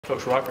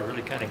Coach Rocker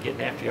really kind of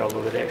getting after y'all a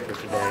little bit extra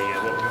today.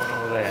 What was going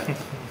on with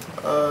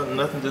that?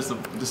 Nothing,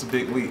 just a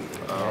big week.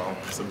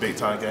 It's a big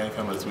time game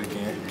coming this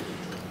weekend.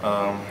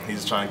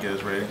 He's trying to get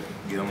us ready,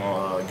 get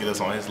us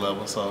on his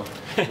level. So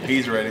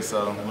he's ready,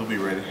 so we'll be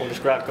ready. Well,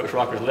 describe Coach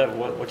Rocker's level.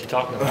 What you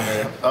talking about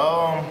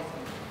there?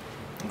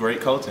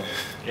 Great coaching.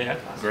 Yeah.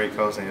 Great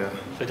coaching, yeah.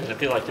 So does it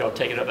feel like y'all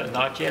taking it up a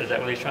notch yet? Is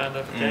that what he's trying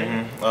to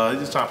say? He's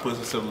just trying to push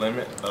us to the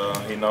limit.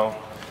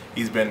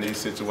 He's been in these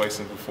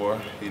situations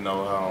before. He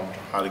knows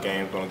how the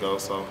game's going to go.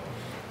 So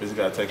we just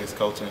got to take his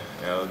coaching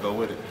and go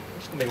with it.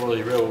 It's going to be one of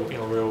these real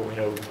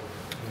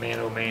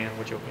man-on-man,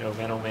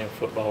 man-on-man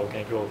football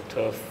game, real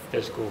tough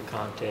physical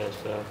contest.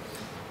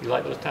 You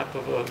like those type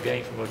of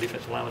games from a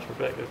defensive lineman's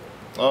perspective?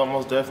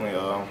 Most definitely.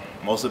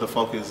 Most of the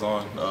focus is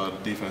on the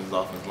defense and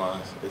offensive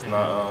lines. It's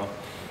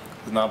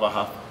not about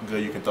how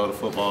good you can throw the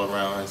football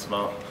around. It's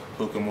about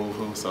who can move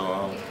who.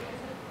 So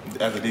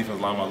as a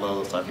defensive lineman, I love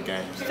those type of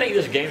games. Do you think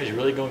this game is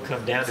really going to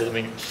come down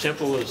to,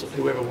 simple as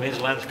whoever wins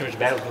the line of scrimmage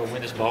battle is going to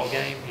win this ball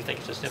game? You think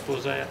it's as simple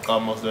as that?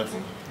 Most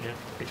definitely. Yeah.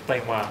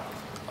 Explain why.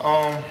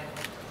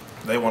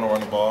 They want to run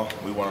the ball.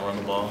 We want to run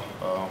the ball.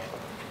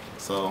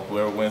 So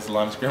whoever wins the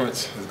line of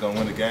scrimmage is going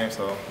to win the game.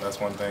 So that's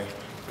one thing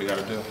we got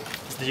to do.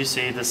 Did you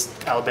see this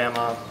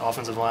Alabama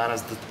offensive line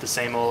as the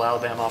same old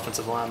Alabama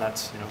offensive line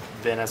that's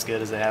been as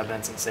good as they have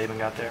been since Saban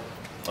got there?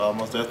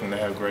 Most definitely,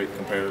 they have great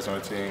competitors on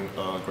the team,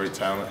 great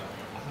talent.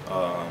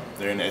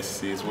 They're in the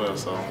SEC as well,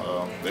 so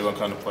they're going to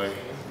come to play.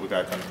 We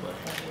got to come to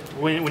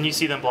play. When you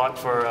see them block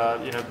for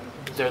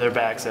their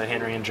backs,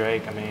 Henry and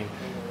Drake,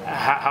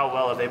 how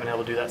well have they been able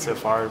to do that so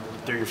far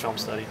through your film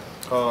study?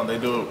 They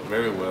do it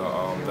very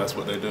well. That's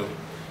what they do.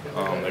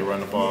 They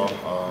run the ball,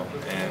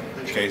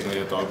 and occasionally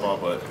they throw the ball,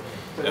 but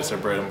that's their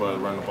bread and butter,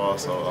 run the ball.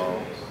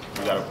 So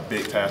we got a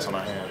big task on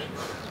our hands.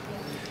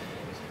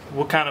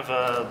 What kind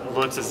of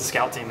looks has the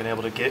scout team been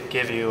able to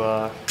give you,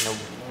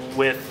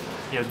 with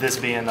this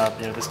being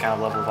this kind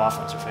of level of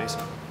offense you're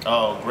facing?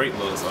 Great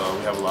looks.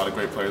 We have a lot of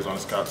great players on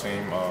the scout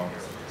team.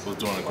 Was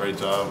doing a great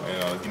job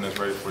and getting us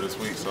ready for this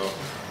week, so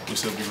we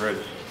should be ready.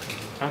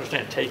 I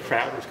understand Tate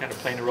Crowder's kind of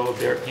playing the role of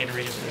Derrick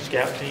Henry in the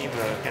scout team.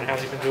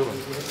 How's he been doing?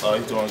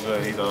 He's doing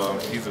good.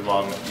 He's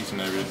evolving each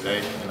and every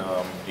day,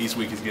 and each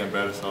week he's getting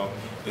better. So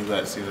we're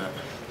glad to see that.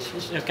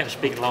 Just kind of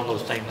speaking along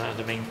those same lines.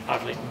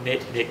 Obviously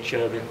Nick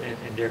Chubb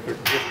and Derrick are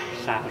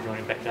different size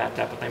running back, that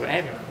type of thing. But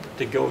having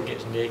to go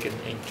against Nick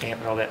and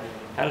camp and all that,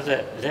 does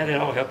that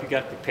at all help you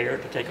guys prepare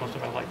to take on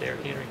somebody like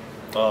Derrick Henry?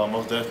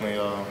 Most definitely.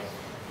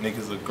 Nick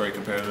is a great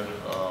competitor.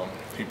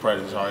 He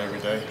practices hard every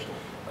day,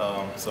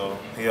 so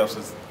he helps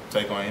us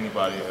take on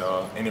anybody,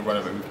 any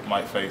runner that we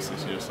might face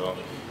this year. So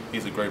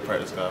he's a great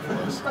practice guy for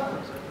us.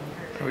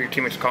 Your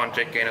teammates calling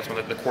Jake Gaines one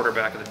of the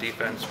quarterback of the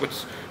defense.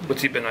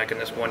 What's he been like in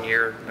this 1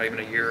 year, not even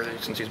a year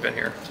since he's been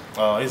here?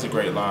 He's a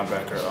great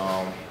linebacker.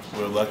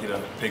 We're lucky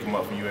to pick him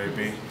up from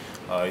UAB.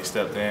 He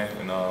stepped in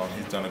and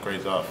he's done a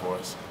great job for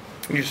us.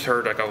 You just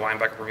heard like a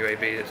linebacker from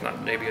UAB. It's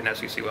not maybe an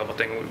SEC level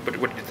thing. But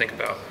what did you think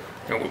about?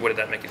 What did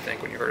that make you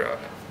think when you heard a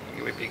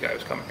UAB guy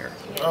was coming here?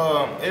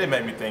 It didn't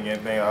make me think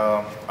anything.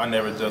 I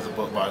never judge a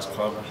book by its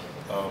cover,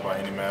 by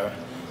any matter.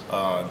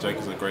 Jake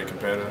is a great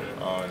competitor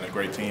and a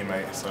great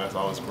teammate, so that's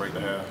always great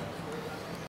to have.